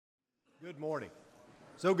Good morning.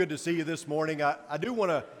 So good to see you this morning. I do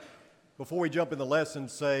want to, before we jump in the lesson,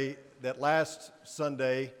 say that last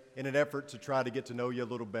Sunday, in an effort to try to get to know you a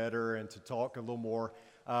little better and to talk a little more,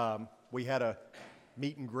 we had a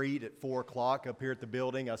meet and greet at 4 o'clock up here at the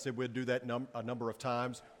building. I said we'd do that a number of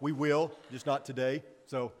times. We will, just not today.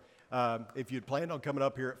 So if you'd planned on coming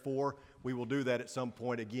up here at 4, we will do that at some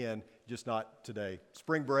point again, just not today.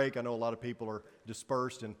 Spring break, I know a lot of people are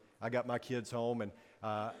dispersed, and I got my kids home, and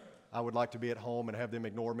I would like to be at home and have them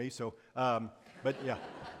ignore me. So, but yeah.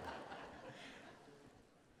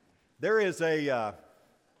 There is a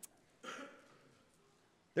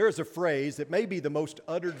phrase that may be the most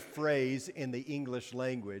uttered phrase in the English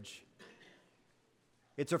language.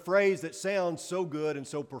 It's a phrase that sounds so good and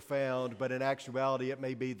so profound, but in actuality it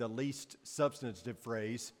may be the least substantive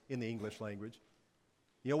phrase in the English language.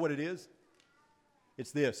 You know what it is?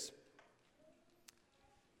 It's this: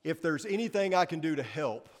 if there's anything I can do to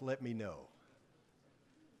help, let me know.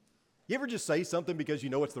 You ever just say something because you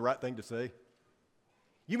know it's the right thing to say?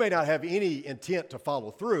 You may not have any intent to follow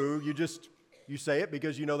through. You say it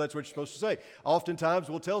because you know that's what you're supposed to say. Oftentimes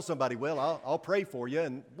we'll tell somebody, well, I'll pray for you,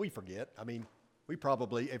 and we forget. I mean, we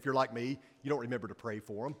probably, if you're like me, you don't remember to pray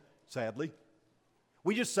for them, sadly.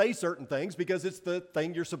 We just say certain things because it's the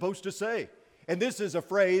thing you're supposed to say. And this is a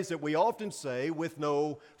phrase that we often say with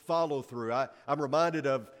no follow-through. I'm reminded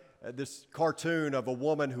of this cartoon of a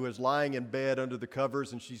woman who is lying in bed under the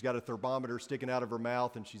covers, and she's got a thermometer sticking out of her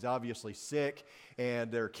mouth, and she's obviously sick,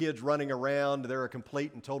 and there are kids running around. They're a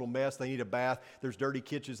complete and total mess. They need a bath. There's dirty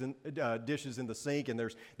dishes in the sink, and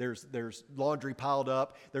there's laundry piled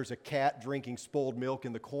up. There's a cat drinking spoiled milk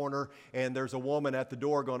in the corner, and there's a woman at the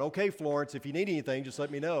door going, "Okay, Florence, if you need anything, just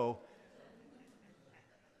let me know."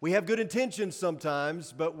 We have good intentions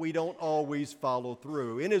sometimes, but we don't always follow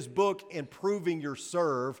through. In his book, Improving Your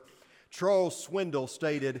Serve, Charles Swindoll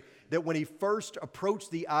stated that when he first approached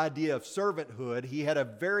the idea of servanthood, he had a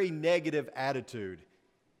very negative attitude.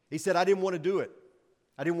 He said, "I didn't want to do it.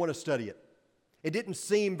 I didn't want to study it. It didn't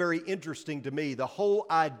seem very interesting to me. The whole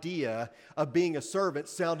idea of being a servant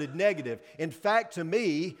sounded negative. In fact, to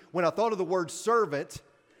me, when I thought of the word servant,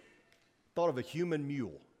 I thought of a human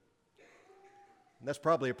mule." And that's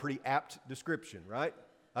probably a pretty apt description, right?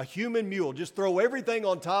 A human mule. Just throw everything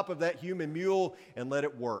on top of that human mule and let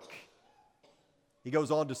it work. He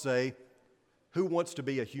goes on to say, who wants to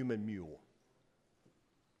be a human mule?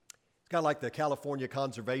 It's kind of like the California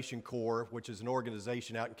Conservation Corps, which is an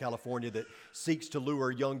organization out in California that seeks to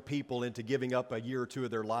lure young people into giving up a year or two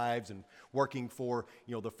of their lives and working for,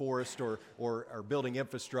 the forest or building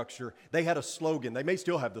infrastructure. They had a slogan. They may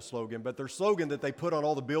still have the slogan, but their slogan that they put on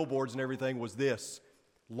all the billboards and everything was this: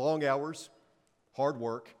 long hours, hard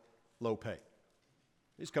work, low pay.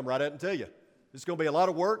 They just come right out and tell you, it's going to be a lot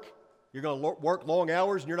of work. You're going to work long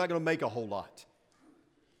hours, and you're not going to make a whole lot.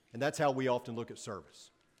 And that's how we often look at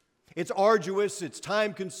service. It's arduous, it's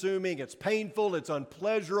time-consuming, it's painful, it's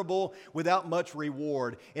unpleasurable, without much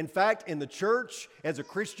reward. In fact, in the church, as a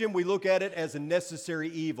Christian, we look at it as a necessary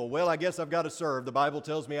evil. Well, I guess I've got to serve. The Bible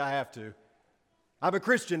tells me I have to. I'm a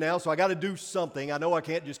Christian now, so I got to do something. I know I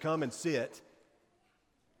can't just come and sit.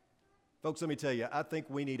 Folks, let me tell you, I think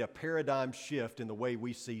we need a paradigm shift in the way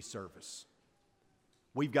we see service.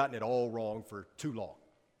 We've gotten it all wrong for too long.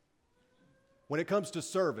 When it comes to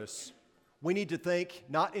service, we need to think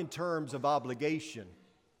not in terms of obligation,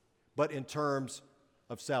 but in terms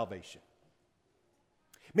of salvation.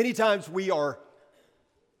 Many times we are,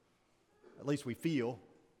 at least we feel,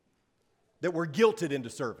 that we're guilted into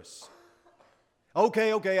service.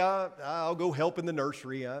 Okay, I'll go help in the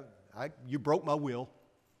nursery. You broke my will.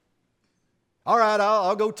 All right,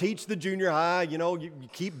 I'll go teach the junior high. You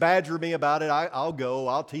keep badgering me about it.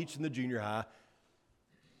 I'll teach in the junior high.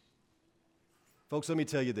 Folks, let me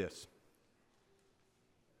tell you this.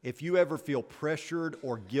 If you ever feel pressured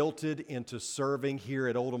or guilted into serving here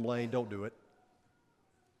at Oldham Lane, don't do it.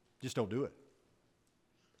 Just don't do it.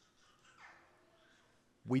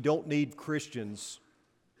 We don't need Christians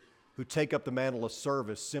who take up the mantle of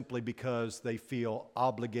service simply because they feel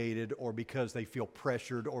obligated or because they feel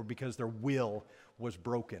pressured or because their will was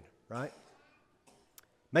broken, right?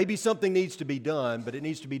 Maybe something needs to be done, but it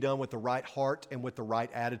needs to be done with the right heart and with the right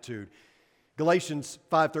attitude. Galatians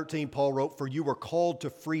 5:13, Paul wrote, "For you were called to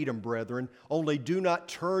freedom, brethren, only do not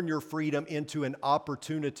turn your freedom into an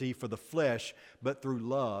opportunity for the flesh, but through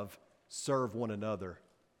love serve one another."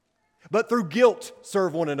 But through guilt,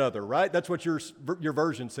 serve one another, right? That's what your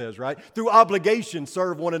version says, right? Through obligation,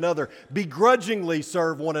 serve one another. Begrudgingly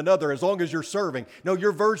serve one another as long as you're serving. No,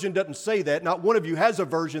 your version doesn't say that. Not one of you has a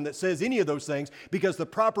version that says any of those things, because the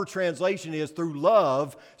proper translation is through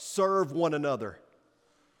love, serve one another.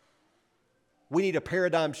 We need a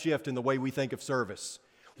paradigm shift in the way we think of service.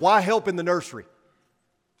 Why help in the nursery?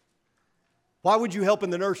 Why would you help in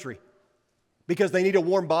the nursery? Because they need a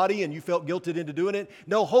warm body and you felt guilted into doing it?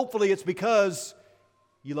 No, hopefully it's because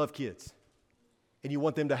you love kids and you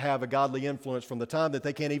want them to have a godly influence from the time that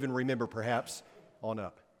they can't even remember, perhaps, on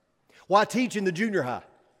up. Why teach in the junior high?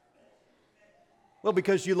 Well,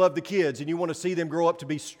 because you love the kids and you want to see them grow up to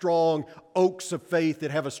be strong oaks of faith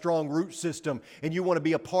that have a strong root system, and you want to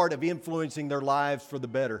be a part of influencing their lives for the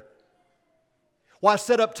better. Why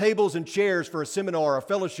set up tables and chairs for a seminar or a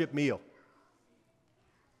fellowship meal?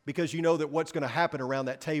 Because you know that what's going to happen around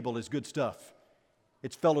that table is good stuff.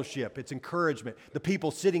 It's fellowship, it's encouragement. The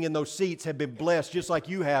people sitting in those seats have been blessed, just like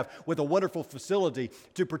you have, with a wonderful facility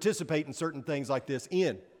to participate in certain things like this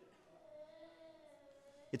in.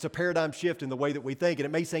 It's a paradigm shift in the way that we think, and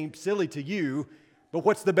it may seem silly to you, but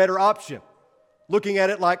what's the better option? Looking at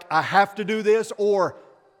it like, I have to do this, or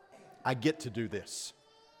I get to do this.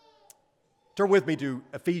 Turn with me to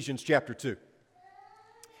Ephesians chapter 2.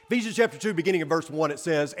 Ephesians chapter 2, beginning in verse 1, it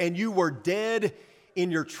says, "And you were dead in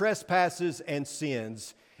your trespasses and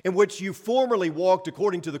sins, in which you formerly walked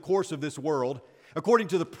according to the course of this world, according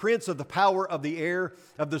to the prince of the power of the air,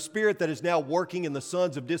 of the spirit that is now working in the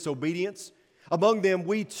sons of disobedience. Among them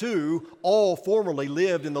we too all formerly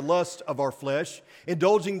lived in the lust of our flesh,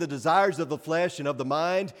 indulging the desires of the flesh and of the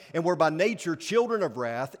mind, and were by nature children of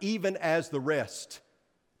wrath, even as the rest.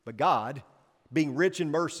 But God, being rich in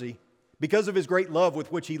mercy, because of His great love with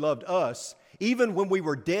which He loved us, even when we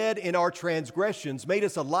were dead in our transgressions, made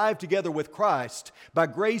us alive together with Christ. By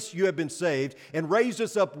grace you have been saved, and raised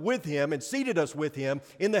us up with Him, and seated us with Him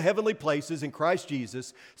in the heavenly places in Christ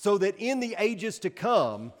Jesus, so that in the ages to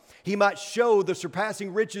come He might show the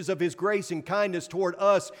surpassing riches of His grace and kindness toward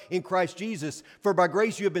us in Christ Jesus. For by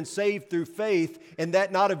grace you have been saved through faith, and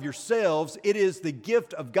that not of yourselves. It is the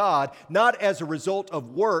gift of God, not as a result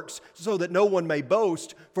of works, so that no one may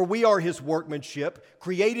boast. For we are His workmanship,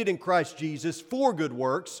 created in Christ Jesus for good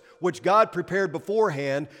works, which God prepared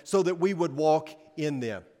beforehand so that we would walk in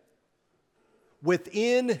them."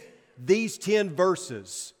 Within these 10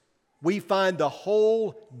 verses, we find the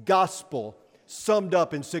whole gospel summed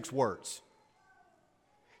up in 6 words.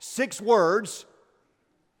 6 words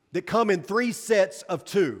that come in 3 sets of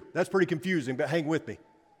 2. That's pretty confusing, but hang with me.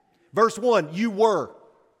 Verse 1, you were.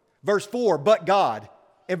 Verse 4, but God.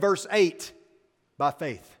 And verse 8, by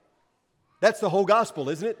faith. That's the whole gospel,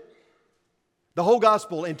 isn't it? The whole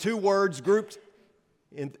gospel in 2 words grouped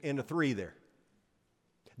into 3 there.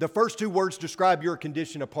 The first 2 words describe your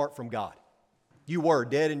condition apart from God. You were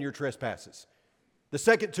dead in your trespasses. The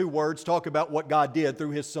second 2 words talk about what God did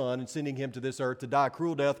through His Son in sending Him to this earth to die a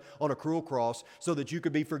cruel death on a cruel cross so that you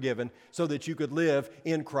could be forgiven, so that you could live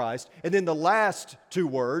in Christ. And then the last 2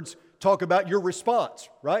 words talk about your response,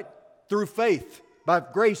 right? Through faith. By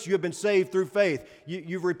grace you have been saved through faith.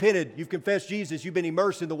 You've repented, you've confessed Jesus, you've been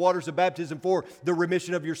immersed in the waters of baptism for the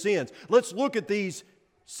remission of your sins. Let's look at these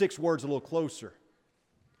 6 words a little closer.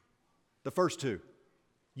 The first 2,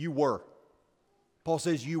 you were. Paul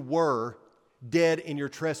says you were dead in your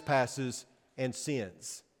trespasses and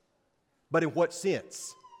sins. But in what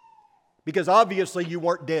sense? Because obviously you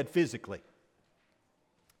weren't dead physically.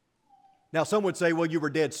 Now some would say, well, you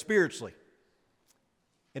were dead spiritually.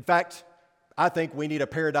 In fact, I think we need a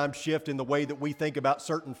paradigm shift in the way that we think about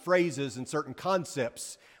certain phrases and certain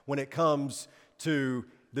concepts when it comes to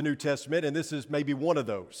the New Testament, and this is maybe one of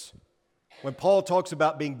those. When Paul talks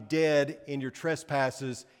about being dead in your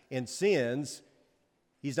trespasses and sins,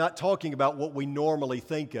 he's not talking about what we normally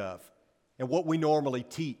think of and what we normally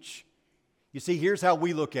teach. You see, here's how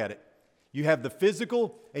we look at it. You have the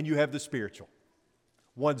physical and you have the spiritual.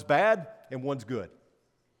 One's bad and one's good.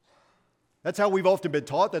 That's how we've often been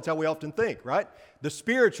taught. That's how we often think, right? The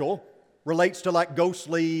spiritual relates to like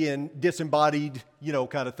ghostly and disembodied,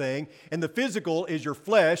 kind of thing. And the physical is your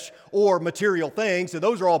flesh or material things. And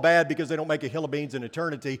those are all bad because they don't make a hill of beans in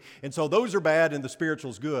eternity. And so those are bad and the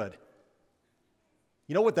spiritual's good.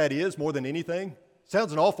 You know what that is more than anything?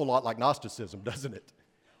 Sounds an awful lot like Gnosticism, doesn't it?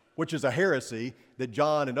 Which is a heresy that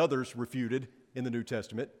John and others refuted in the New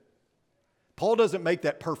Testament. Paul doesn't make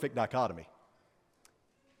that perfect dichotomy.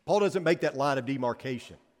 Paul doesn't make that line of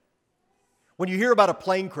demarcation. When you hear about a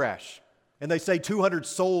plane crash and they say 200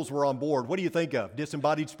 souls were on board, what do you think of?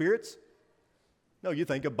 Disembodied spirits? No, you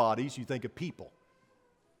think of bodies, you think of people.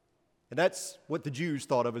 And that's what the Jews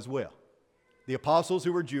thought of as well. The apostles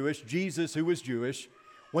who were Jewish, Jesus who was Jewish,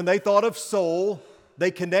 when they thought of soul, they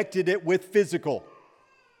connected it with physical,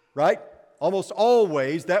 right? Almost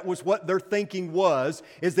always, that was what their thinking was,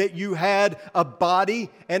 is that you had a body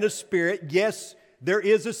and a spirit. Yes, there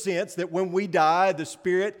is a sense that when we die, the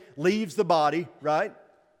spirit leaves the body, right?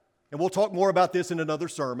 And we'll talk more about this in another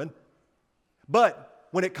sermon. But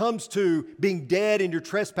when it comes to being dead in your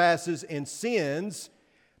trespasses and sins,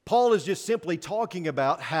 Paul is just simply talking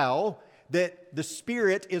about how that the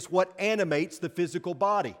spirit is what animates the physical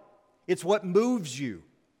body. It's what moves you.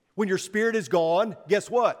 When your spirit is gone, guess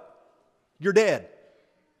what? You're dead.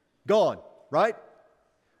 Gone, right?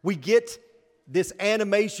 We get this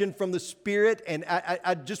animation from the Spirit, and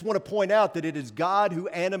I just want to point out that it is God who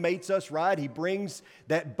animates us, right? He brings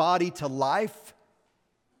that body to life.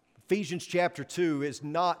 Ephesians chapter 2 is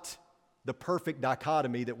not the perfect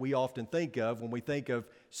dichotomy that we often think of when we think of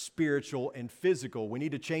spiritual and physical. We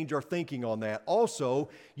need to change our thinking on that. Also,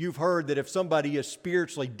 you've heard that if somebody is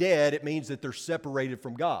spiritually dead, it means that they're separated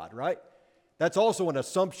from God, right? That's also an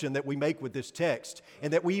assumption that we make with this text,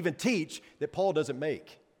 and that we even teach that Paul doesn't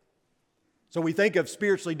make. So we think of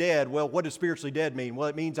spiritually dead. Well, what does spiritually dead mean? Well,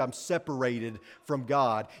 it means I'm separated from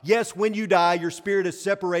God. Yes, when you die, your spirit is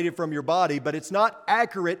separated from your body, but it's not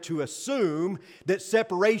accurate to assume that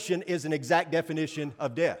separation is an exact definition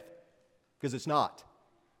of death, because it's not.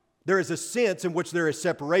 There is a sense in which there is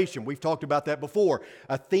separation. We've talked about that before.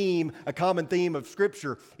 A common theme of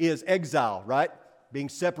Scripture is exile, right? Being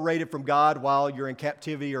separated from God while you're in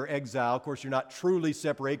captivity or exile. Of course, you're not truly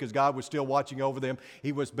separated because God was still watching over them.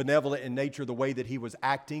 He was benevolent in nature, the way that He was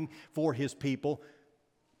acting for His people.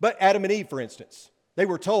 But Adam and Eve, for instance, they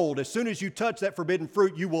were told, as soon as you touch that forbidden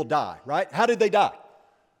fruit, you will die, right? How did they die?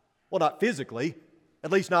 Well, not physically,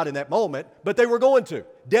 at least not in that moment, but they were going to.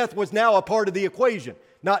 Death was now a part of the equation.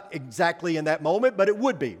 Not exactly in that moment, but it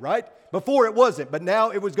would be, right? Before it wasn't, but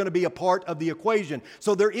now it was going to be a part of the equation.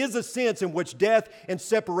 So there is a sense in which death and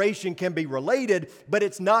separation can be related, but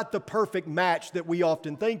it's not the perfect match that we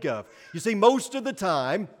often think of. You see, most of the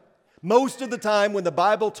time when the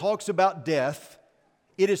Bible talks about death,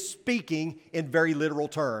 it is speaking in very literal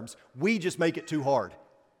terms. We just make it too hard.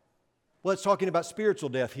 Well, it's talking about spiritual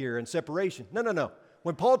death here and separation. No.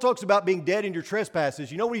 When Paul talks about being dead in your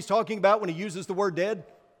trespasses, you know what he's talking about when he uses the word dead?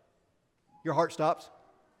 Your heart stops.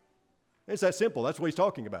 It's that simple. That's what he's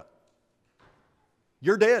talking about.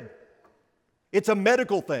 You're dead. It's a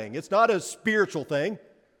medical thing. It's not a spiritual thing.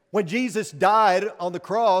 When Jesus died on the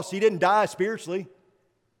cross, He didn't die spiritually.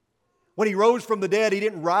 When He rose from the dead, He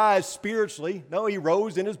didn't rise spiritually. No, He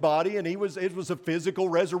rose in His body, and it was a physical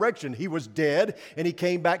resurrection. He was dead, and He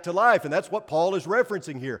came back to life, and that's what Paul is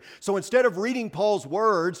referencing here. So instead of reading Paul's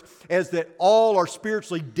words as that all are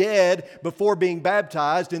spiritually dead before being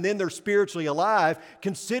baptized, and then they're spiritually alive,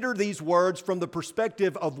 consider these words from the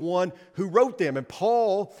perspective of one who wrote them. And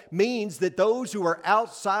Paul means that those who are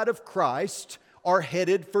outside of Christ are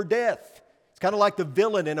headed for death. Kind of like the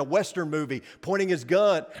villain in a Western movie pointing his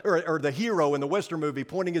gun, or the hero in the Western movie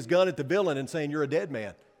pointing his gun at the villain and saying, "You're a dead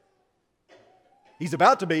man." He's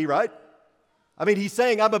about to be, right? I mean, he's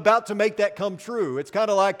saying, I'm about to make that come true. It's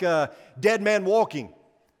kind of like a dead man walking.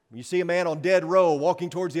 When you see a man on dead row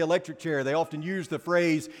walking towards the electric chair, they often use the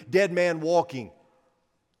phrase, dead man walking.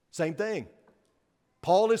 Same thing.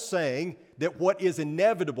 Paul is saying that what is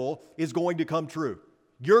inevitable is going to come true.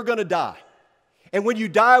 You're going to die. And when you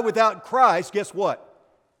die without Christ, guess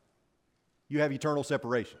what? You have eternal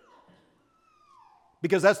separation.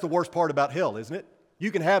 Because that's the worst part about hell, isn't it?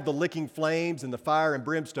 You can have the licking flames and the fire and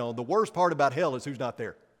brimstone. The worst part about hell is who's not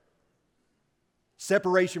there.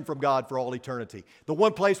 Separation from God for all eternity. The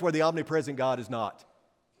one place where the omnipresent God is not.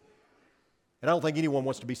 And I don't think anyone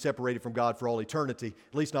wants to be separated from God for all eternity,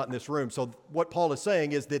 at least not in this room. So what Paul is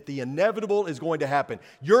saying is that the inevitable is going to happen.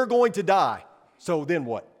 You're going to die. So then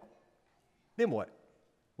what? Then what?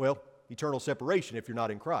 Well, eternal separation if you're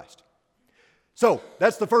not in Christ. So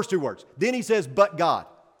that's the first two words. Then he says, but God.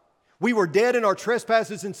 We were dead in our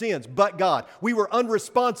trespasses and sins, but God. We were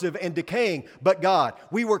unresponsive and decaying, but God.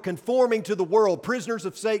 We were conforming to the world, prisoners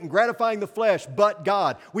of Satan, gratifying the flesh, but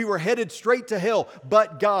God. We were headed straight to hell,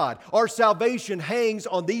 but God. Our salvation hangs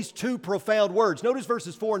on these two profound words. Notice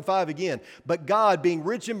verses 4 and 5 again. But God, being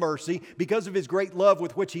rich in mercy, because of His great love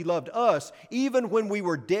with which He loved us, even when we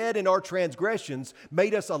were dead in our transgressions,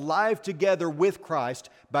 made us alive together with Christ.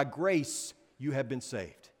 By grace you have been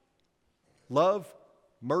saved. Love,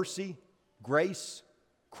 mercy, grace,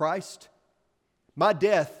 Christ. My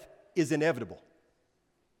death is inevitable.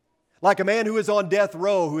 Like a man who is on death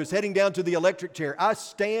row, who is heading down to the electric chair, I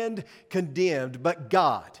stand condemned, but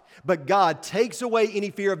God takes away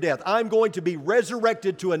any fear of death. I'm going to be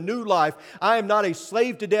resurrected to a new life. I am not a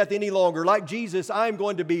slave to death any longer. Like Jesus, I am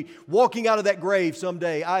going to be walking out of that grave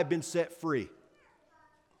someday. I have been set free.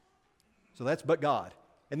 So that's but God.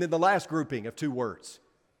 And then the last grouping of two words,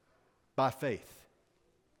 by faith.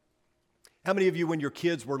 How many of you, when your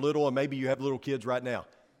kids were little, and maybe you have little kids right now,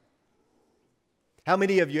 how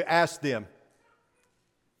many of you asked them,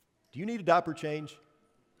 do you need a diaper change?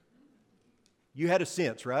 You had a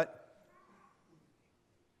sense, right?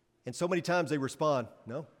 And so many times they respond,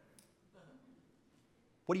 no.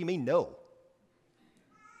 What do you mean, no?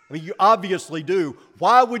 I mean, you obviously do.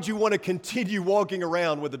 Why would you want to continue walking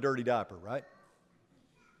around with a dirty diaper, right?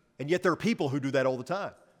 And yet there are people who do that all the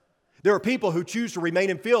time. There are people who choose to remain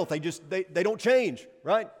in filth. They don't change,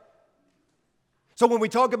 right? So when we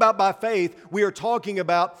talk about by faith, we are talking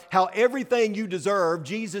about how everything you deserve,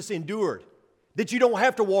 Jesus endured. That you don't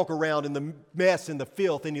have to walk around in the mess and the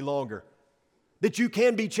filth any longer. That you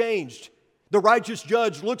can be changed. The righteous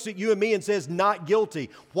judge looks at you and me and says, not guilty.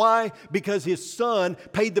 Why? Because his son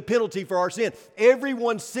paid the penalty for our sin.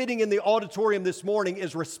 Everyone sitting in the auditorium this morning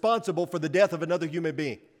is responsible for the death of another human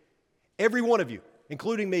being. Every one of you,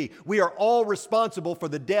 including me, we are all responsible for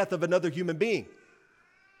the death of another human being.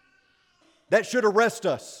 That should arrest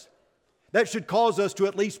us. That should cause us to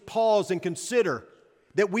at least pause and consider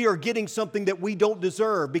that we are getting something that we don't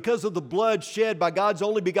deserve. Because of the blood shed by God's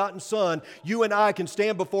only begotten Son, you and I can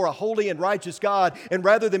stand before a holy and righteous God, and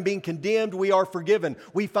rather than being condemned, we are forgiven.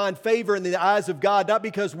 We find favor in the eyes of God, not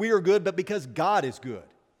because we are good, but because God is good.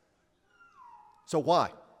 So why?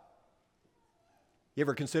 You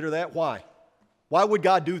ever consider that? Why? Why would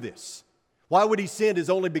God do this? Why would He send His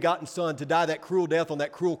only begotten Son to die that cruel death on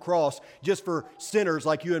that cruel cross just for sinners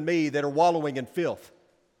like you and me that are wallowing in filth?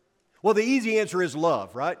 Well, the easy answer is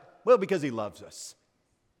love, right? Well, because He loves us.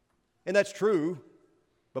 And that's true,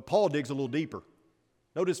 but Paul digs a little deeper.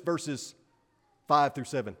 Notice verses 5 through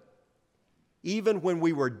 7. Even when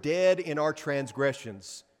we were dead in our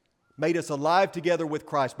transgressions, made us alive together with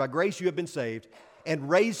Christ. By grace you have been saved,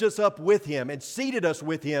 and raised us up with Him and seated us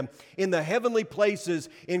with Him in the heavenly places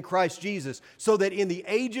in Christ Jesus, so that in the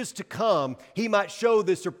ages to come He might show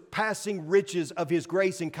the surpassing riches of His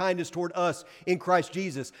grace and kindness toward us in Christ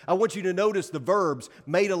Jesus. I want you to notice the verbs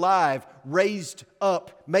made alive, raised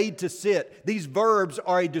up, made to sit. These verbs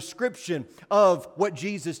are a description of what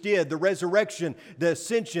Jesus did, the resurrection, the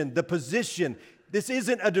ascension, the position. This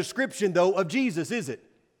isn't a description, though, of Jesus, is it?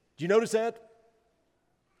 Do you notice that?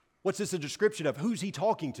 What's this a description of? Who's He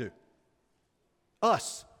talking to?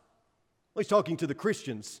 Us. Well, He's talking to the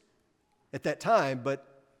Christians at that time,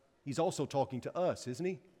 but He's also talking to us, isn't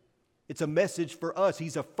He? It's a message for us.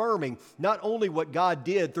 He's affirming not only what God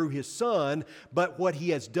did through His Son, but what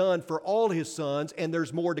He has done for all His sons, and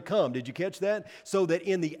there's more to come. Did you catch that? So that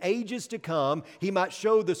in the ages to come, He might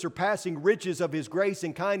show the surpassing riches of His grace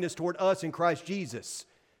and kindness toward us in Christ Jesus.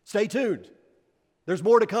 Stay tuned. There's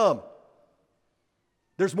more to come.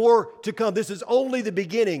 There's more to come. This is only the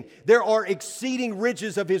beginning. There are exceeding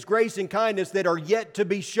riches of His grace and kindness that are yet to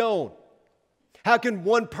be shown. How can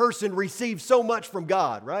one person receive so much from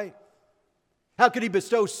God, right? How could He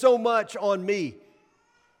bestow so much on me?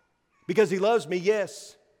 Because He loves me,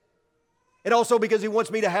 yes. And also because He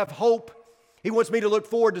wants me to have hope. He wants me to look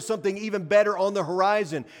forward to something even better on the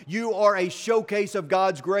horizon. You are a showcase of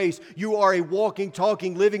God's grace. You are a walking,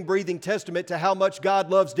 talking, living, breathing testament to how much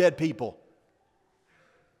God loves dead people.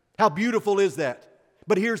 How beautiful is that?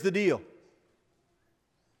 But here's the deal.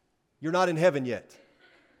 You're not in heaven yet.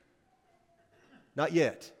 Not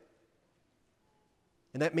yet.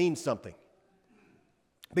 And that means something.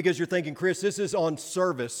 Because you're thinking, Chris, this is on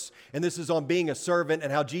service, and this is on being a servant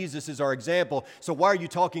and how Jesus is our example. So why are you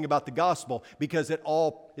talking about the gospel? Because it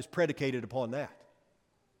all is predicated upon that.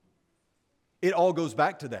 It all goes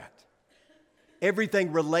back to that.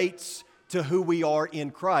 Everything relates to who we are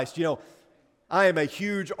in Christ. You know, I am a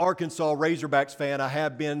huge Arkansas Razorbacks fan. I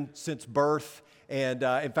have been since birth. And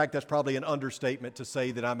in fact, that's probably an understatement to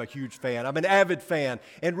say that I'm a huge fan. I'm an avid fan.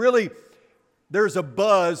 And really, there's a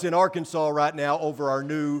buzz in Arkansas right now over our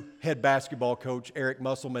new head basketball coach, Eric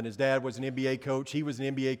Musselman. His dad was an NBA coach. He was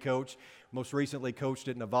an NBA coach. Most recently coached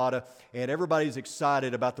at Nevada. And everybody's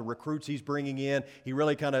excited about the recruits he's bringing in. He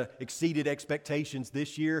really kind of exceeded expectations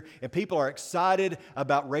this year. And people are excited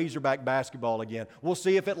about Razorback basketball again. We'll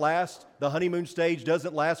see if it lasts. The honeymoon stage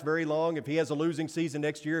doesn't last very long. If he has a losing season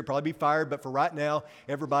next year, he'll probably be fired. But for right now,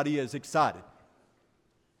 everybody is excited.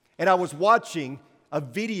 And I was watching a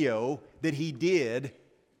video that he did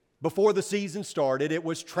before the season started. It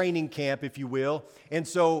was training camp, if you will. And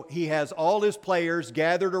so he has all his players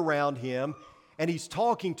gathered around him, and he's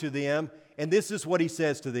talking to them, and this is what he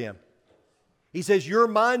says to them. He says, your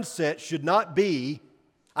mindset should not be,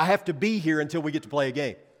 I have to be here until we get to play a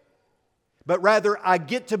game. But rather, I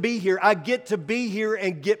get to be here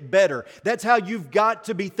and get better. That's how you've got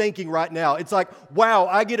to be thinking right now. It's like, wow,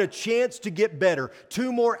 I get a chance to get better.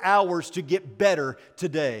 2 more hours to get better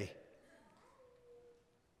today.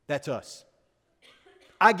 That's us.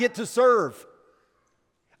 I get to serve.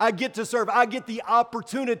 I get to serve. I get the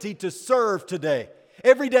opportunity to serve today.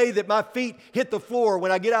 Every day that my feet hit the floor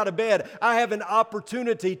when I get out of bed, I have an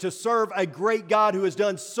opportunity to serve a great God who has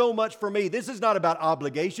done so much for me. This is not about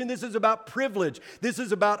obligation. This is about privilege. This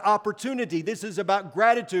is about opportunity. This is about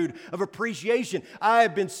gratitude, of appreciation. I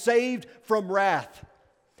have been saved from wrath.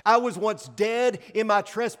 I was once dead in my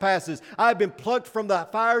trespasses. I have been plucked from the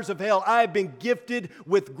fires of hell. I have been gifted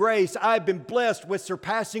with grace. I have been blessed with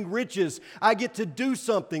surpassing riches. I get to do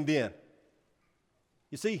something then.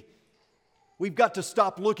 You see, we've got to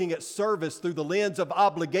stop looking at service through the lens of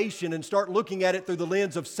obligation and start looking at it through the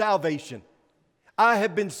lens of salvation. I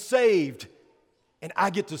have been saved and I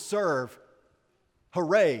get to serve.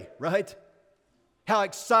 Hooray, right? How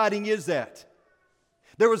exciting is that?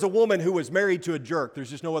 There was a woman who was married to a jerk.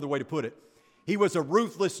 There's just no other way to put it. He was a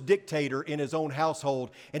ruthless dictator in his own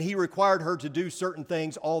household, and he required her to do certain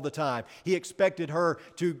things all the time. He expected her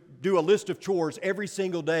to do a list of chores every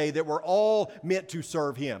single day that were all meant to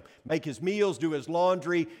serve him. Make his meals, do his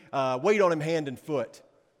laundry, wait on him hand and foot.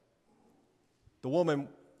 The woman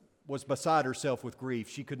was beside herself with grief.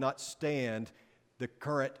 She could not stand the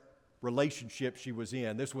current relationship she was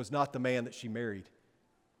in. This was not the man that she married.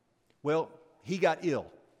 Well, he got ill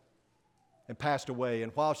and passed away.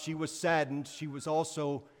 And while she was saddened, she was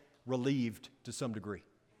also relieved to some degree.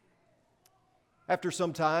 After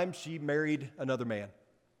some time, she married another man.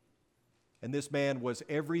 And this man was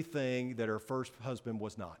everything that her first husband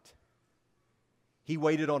was not. He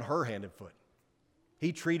waited on her hand and foot.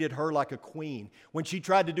 He treated her like a queen. When she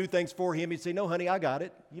tried to do things for him, he'd say, "No, honey, I got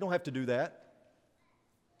it. You don't have to do that."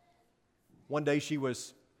 One day she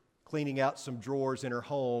was cleaning out some drawers in her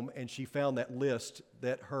home, and she found that list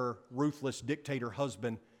that her ruthless dictator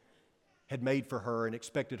husband had made for her and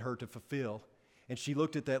expected her to fulfill. And she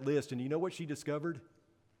looked at that list, and you know what she discovered?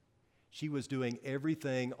 She was doing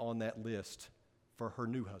everything on that list for her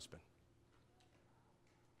new husband.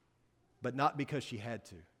 But not because she had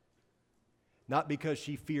to. Not because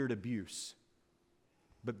she feared abuse,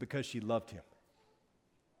 but because she loved him.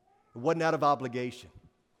 It wasn't out of obligation.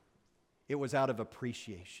 It was out of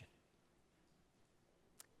appreciation.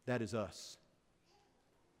 That is us.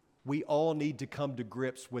 We all need to come to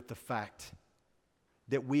grips with the fact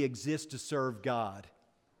that we exist to serve God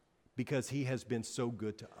because He has been so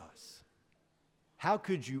good to us. How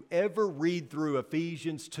could you ever read through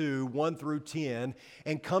Ephesians 2, 1 through 10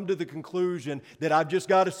 and come to the conclusion that I've just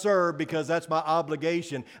got to serve because that's my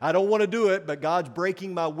obligation? I don't want to do it, but God's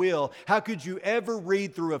breaking my will. How could you ever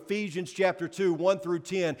read through Ephesians chapter 2, 1 through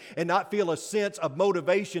 10 and not feel a sense of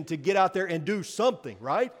motivation to get out there and do something,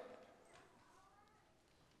 right?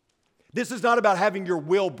 This is not about having your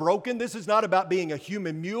will broken. This is not about being a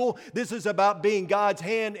human mule. This is about being God's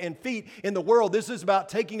hand and feet in the world. This is about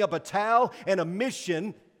taking up a towel and a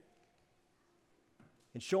mission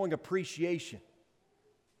and showing appreciation.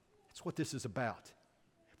 That's what this is about.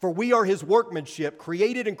 For we are His workmanship,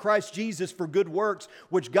 created in Christ Jesus for good works,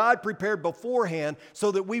 which God prepared beforehand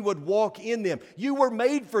so that we would walk in them. You were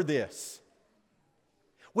made for this.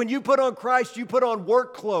 When you put on Christ, you put on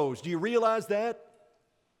work clothes. Do you realize that?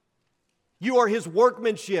 You are His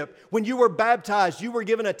workmanship. When you were baptized, you were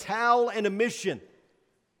given a towel and a mission.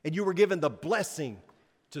 And you were given the blessing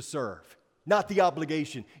to serve, not the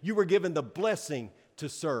obligation. You were given the blessing to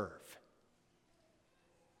serve.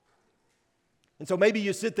 And so maybe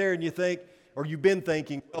you sit there and you think, or you've been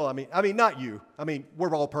thinking, well, I mean, not you. I mean,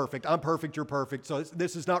 we're all perfect. I'm perfect, you're perfect. So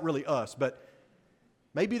this is not really us. But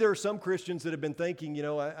maybe there are some Christians that have been thinking, you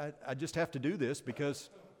know, I just have to do this because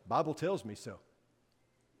the Bible tells me so.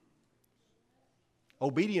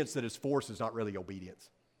 Obedience that is forced is not really obedience.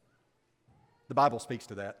 The Bible speaks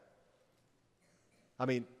to that. I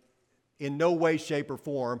mean, in no way, shape, or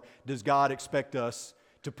form does God expect us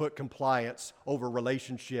to put compliance over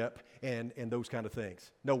relationship and those kind of things.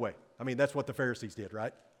 No way. I mean, that's what the Pharisees did,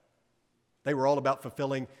 right? They were all about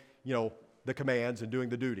fulfilling, you know, the commands and doing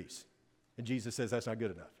the duties. And Jesus says that's not good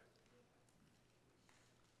enough.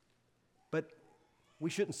 But we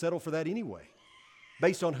shouldn't settle for that anyway,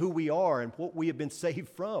 based on who we are and what we have been saved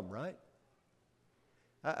from, right?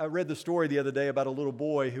 I read the story the other day about a little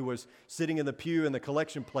boy who was sitting in the pew and the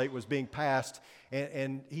collection plate was being passed,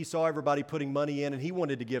 and he saw everybody putting money in and he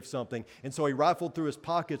wanted to give something. And so he rifled through his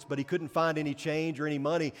pockets, but he couldn't find any change or any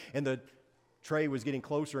money, and the tray was getting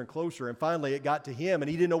closer and closer, and finally it got to him, and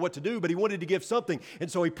he didn't know what to do, but he wanted to give something.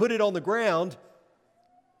 And so he put it on the ground,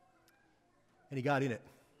 and he got in it.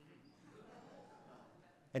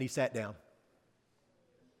 And he sat down.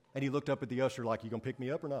 And he looked up at the usher like, you going to pick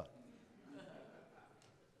me up or not?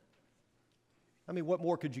 I mean, what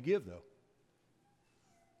more could you give, though?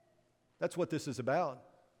 That's what this is about.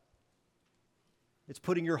 It's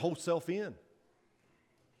putting your whole self in.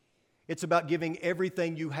 It's about giving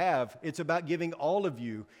everything you have. It's about giving all of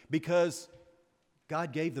you because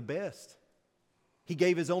God gave the best. He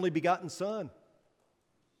gave His only begotten Son.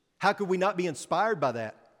 How could we not be inspired by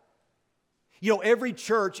that? You know, every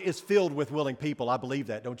church is filled with willing people. I believe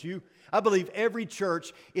that, don't you? I believe every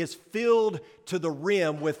church is filled to the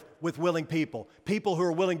rim with willing people. People who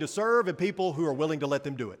are willing to serve and people who are willing to let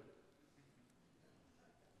them do it.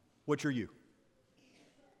 Which are you?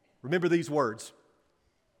 Remember these words.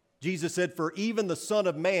 Jesus said, "For even the Son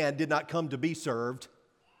of Man did not come to be served,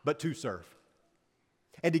 but to serve,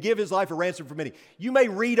 and to give His life a ransom for many." You may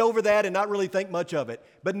read over that and not really think much of it,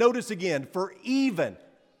 but notice again, for even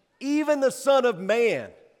the Son of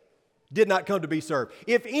Man did not come to be served.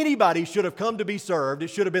 If anybody should have come to be served, it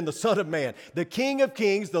should have been the Son of Man, the King of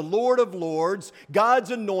Kings, the Lord of Lords,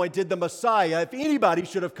 God's anointed, the Messiah. If anybody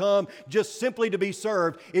should have come just simply to be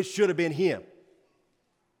served, it should have been Him.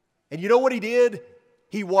 And you know what He did?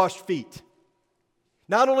 He washed feet.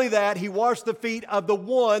 Not only that, He washed the feet of the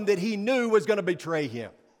one that He knew was going to betray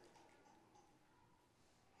Him.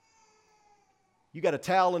 You got a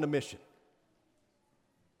towel and a mission.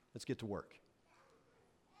 Let's get to work.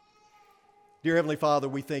 Dear Heavenly Father,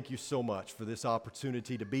 we thank You so much for this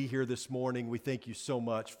opportunity to be here this morning. We thank You so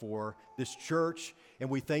much for this church, and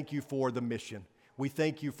we thank You for the mission. We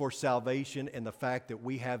thank You for salvation and the fact that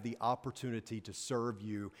we have the opportunity to serve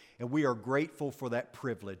You, and we are grateful for that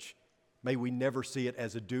privilege. May we never see it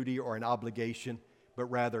as a duty or an obligation, but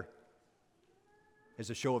rather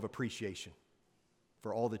as a show of appreciation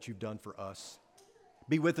for all that You've done for us.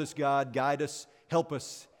 Be with us, God. Guide us. Help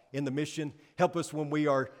us in the mission. Help us when we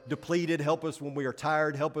are depleted. Help us when we are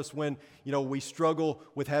tired. Help us when, we struggle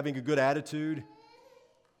with having a good attitude.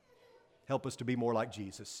 Help us to be more like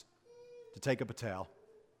Jesus, to take up a towel.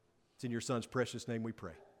 It's in Your Son's precious name we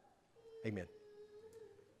pray. Amen.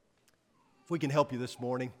 If we can help you this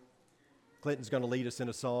morning, Clinton's going to lead us in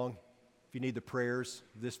a song. If you need the prayers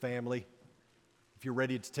of this family, if you're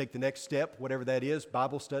ready to take the next step, whatever that is,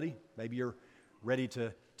 Bible study, maybe you're ready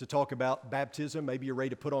to talk about baptism, maybe you're ready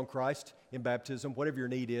to put on Christ in baptism, whatever your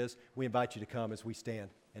need is, we invite you to come as we stand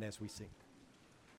and as we sing.